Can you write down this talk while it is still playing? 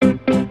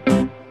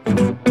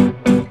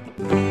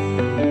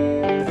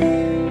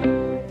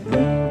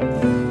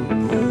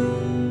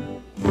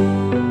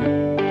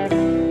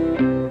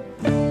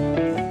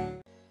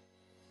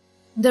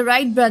The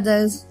Wright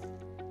brothers,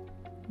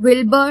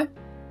 Wilbur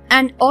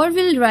and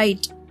Orville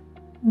Wright.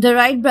 The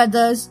Wright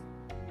brothers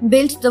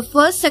built the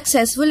first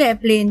successful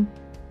airplane.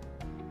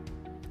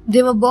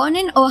 They were born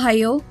in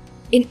Ohio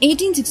in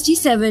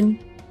 1867.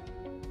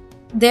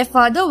 Their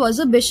father was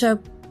a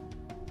bishop.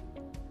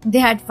 They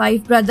had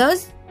 5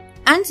 brothers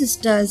and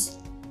sisters.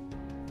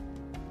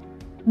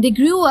 They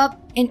grew up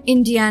in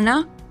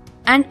Indiana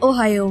and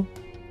Ohio.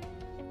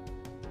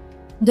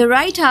 The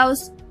Wright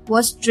house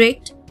was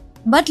strict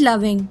but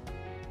loving.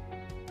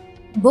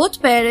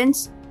 Both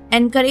parents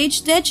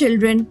encouraged their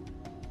children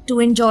to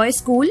enjoy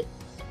school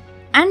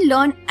and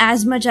learn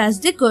as much as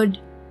they could.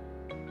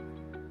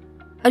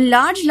 A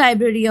large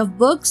library of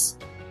books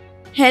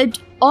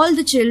helped all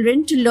the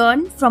children to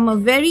learn from a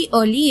very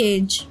early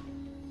age.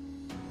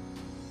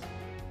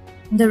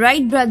 The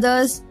Wright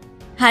brothers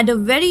had a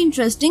very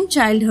interesting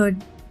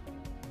childhood.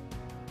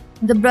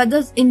 The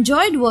brothers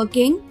enjoyed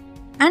working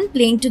and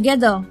playing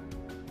together.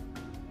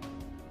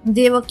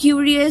 They were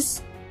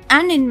curious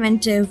and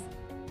inventive.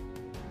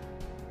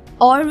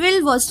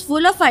 Orville was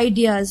full of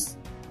ideas.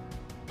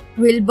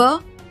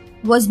 Wilbur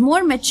was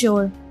more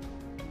mature.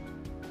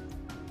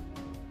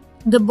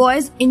 The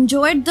boys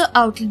enjoyed the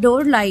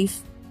outdoor life.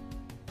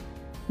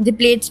 They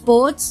played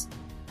sports.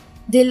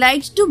 They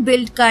liked to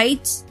build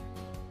kites.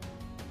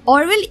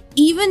 Orville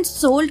even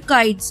sold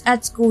kites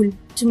at school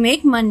to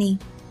make money.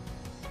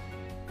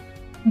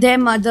 Their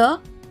mother,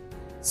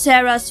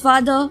 Sarah's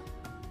father,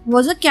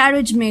 was a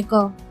carriage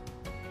maker.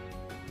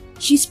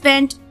 She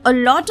spent a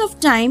lot of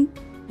time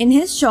in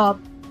his shop.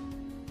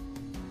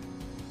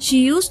 She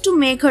used to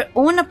make her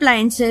own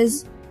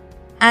appliances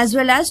as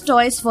well as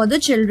toys for the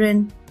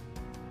children.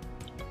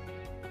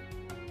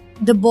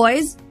 The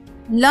boys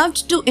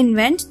loved to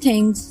invent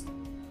things.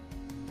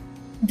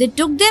 They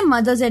took their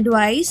mother's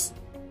advice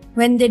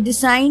when they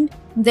designed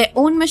their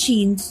own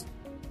machines.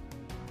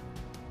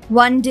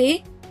 One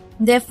day,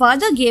 their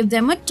father gave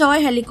them a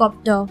toy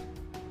helicopter.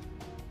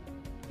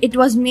 It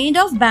was made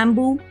of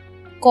bamboo,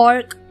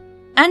 cork,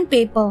 and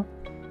paper.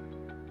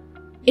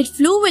 It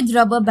flew with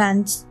rubber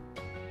bands.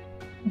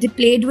 They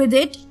played with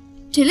it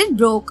till it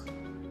broke.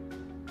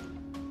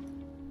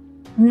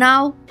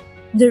 Now,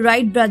 the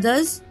Wright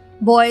brothers,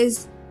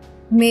 boys,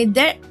 made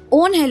their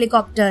own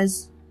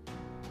helicopters.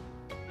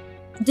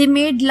 They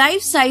made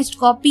life-sized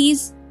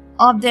copies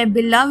of their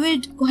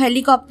beloved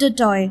helicopter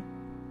toy.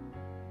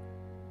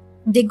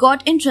 They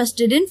got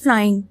interested in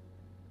flying.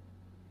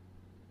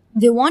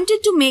 They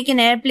wanted to make an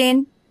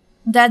airplane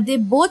that they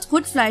both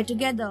could fly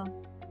together.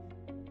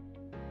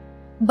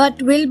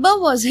 But Wilbur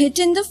was hit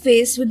in the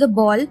face with a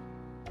ball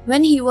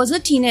when he was a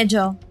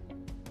teenager.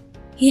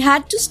 He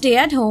had to stay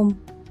at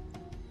home.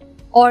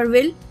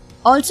 Orville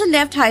also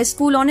left high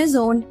school on his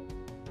own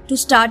to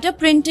start a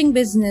printing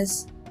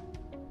business.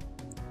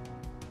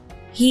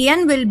 He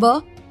and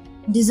Wilbur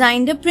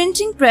designed a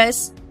printing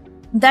press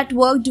that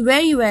worked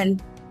very well.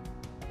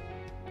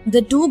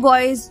 The two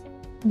boys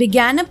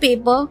began a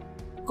paper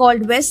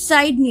called West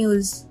Side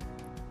News.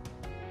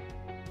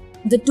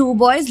 The two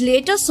boys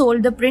later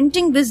sold the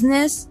printing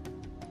business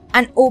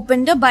and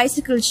opened a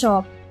bicycle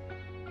shop.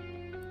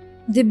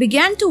 They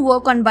began to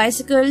work on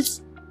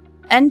bicycles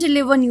and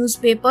deliver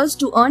newspapers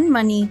to earn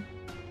money.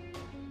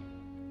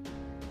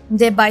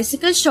 Their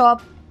bicycle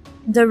shop,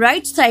 the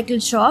Wright Cycle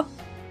Shop,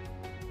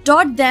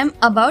 taught them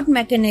about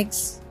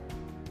mechanics.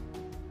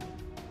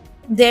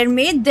 They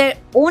made their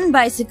own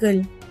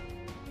bicycle.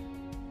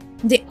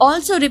 They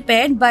also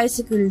repaired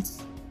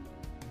bicycles.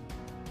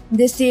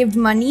 They saved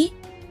money,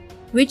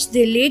 which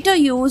they later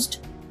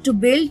used to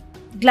build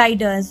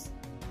gliders.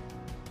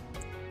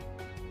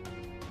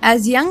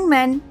 As young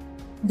men,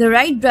 the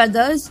Wright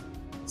brothers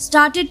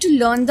started to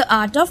learn the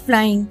art of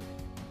flying.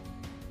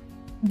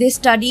 They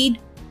studied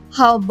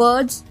how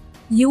birds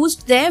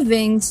used their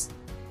wings.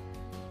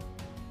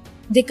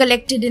 They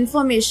collected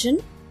information.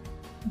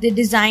 They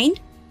designed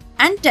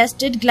and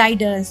tested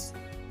gliders.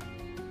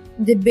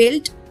 They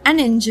built an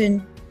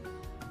engine.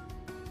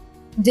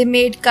 They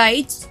made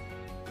kites,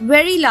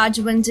 very large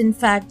ones in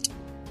fact.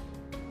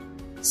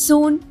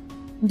 Soon,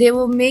 they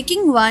were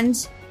making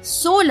ones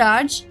so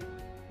large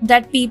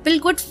that people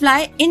could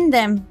fly in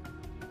them.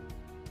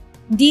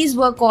 These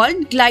were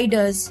called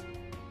gliders.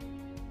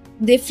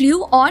 They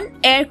flew on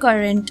air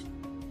current.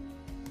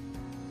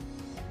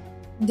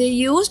 They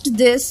used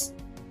this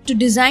to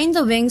design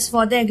the wings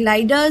for their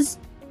gliders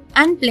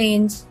and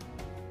planes.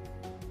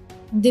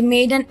 They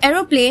made an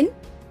aeroplane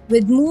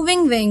with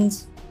moving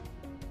wings.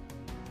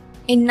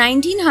 In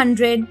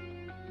 1900,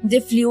 they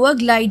flew a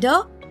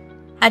glider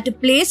at a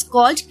place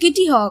called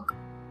Kitty Hawk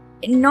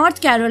in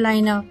North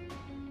Carolina.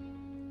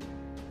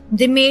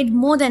 They made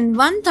more than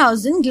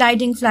 1,000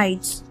 gliding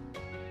flights.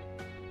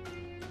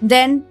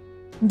 Then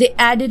they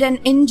added an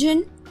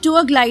engine to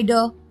a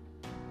glider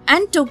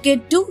and took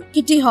it to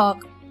Kitty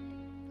Hawk,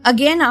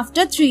 again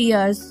after 3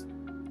 years.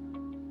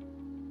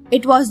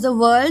 It was the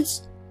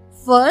world's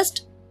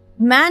first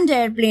manned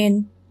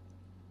airplane,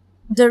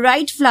 the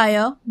Wright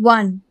Flyer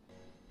 1.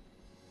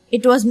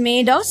 It was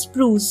made of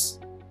spruce.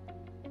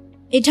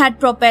 It had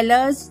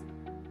propellers,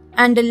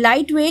 and a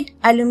lightweight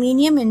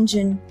aluminium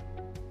engine.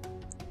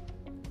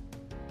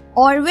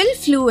 Orville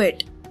flew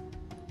it.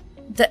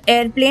 The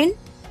airplane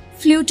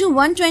flew to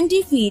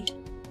 120 feet.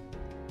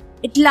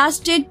 It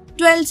lasted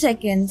 12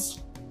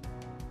 seconds.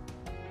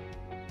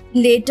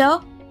 Later,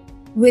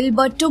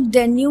 Wilbur took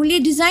their newly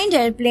designed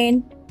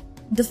airplane,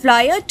 the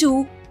Flyer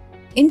 2,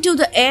 into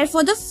the air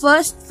for the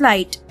first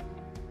flight,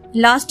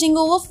 lasting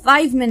over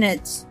 5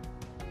 minutes.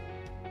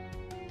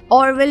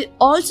 Orville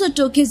also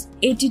took his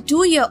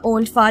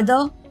 82-year-old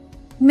father,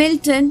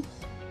 Milton,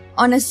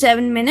 on a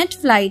 7-minute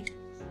flight.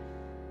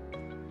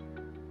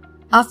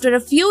 After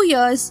a few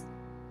years,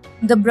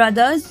 the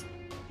brothers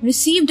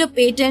received a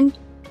patent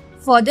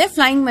for their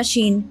flying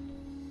machine.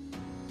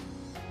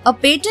 A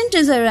patent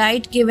is a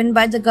right given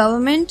by the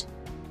government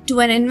to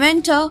an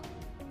inventor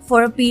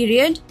for a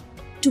period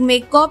to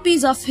make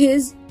copies of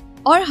his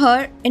or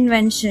her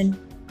invention.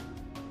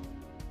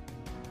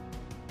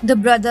 The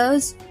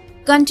brothers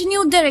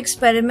continued their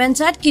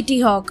experiments at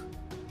Kitty Hawk.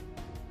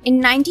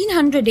 In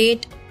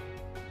 1908,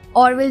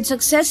 Orville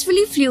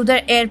successfully flew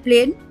their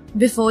airplane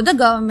before the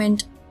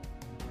government.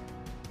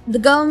 The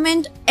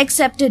government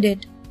accepted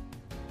it.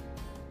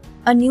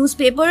 A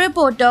newspaper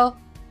reporter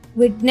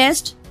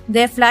witnessed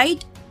their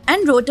flight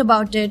and wrote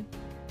about it.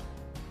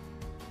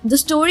 The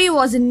story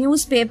was in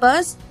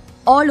newspapers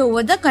all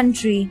over the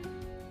country.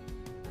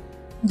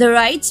 The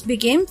Wrights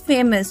became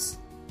famous.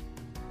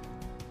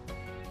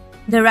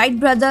 The Wright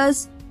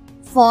brothers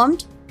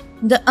formed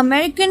the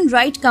American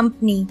Wright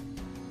Company.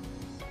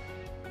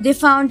 They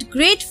found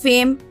great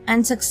fame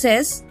and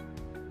success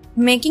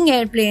making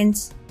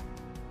airplanes.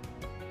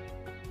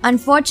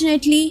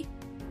 Unfortunately,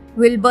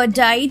 Wilbur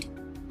died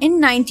in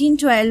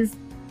 1912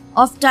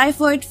 of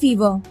typhoid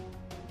fever.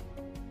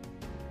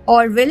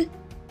 Orville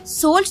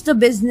sold the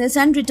business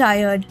and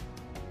retired.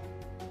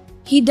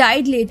 He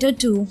died later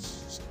too.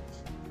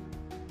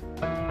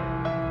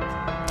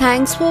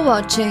 Thanks for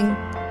watching.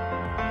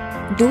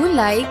 Do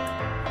like,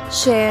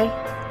 share,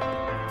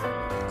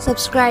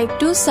 subscribe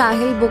to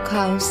Sahil Book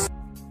House.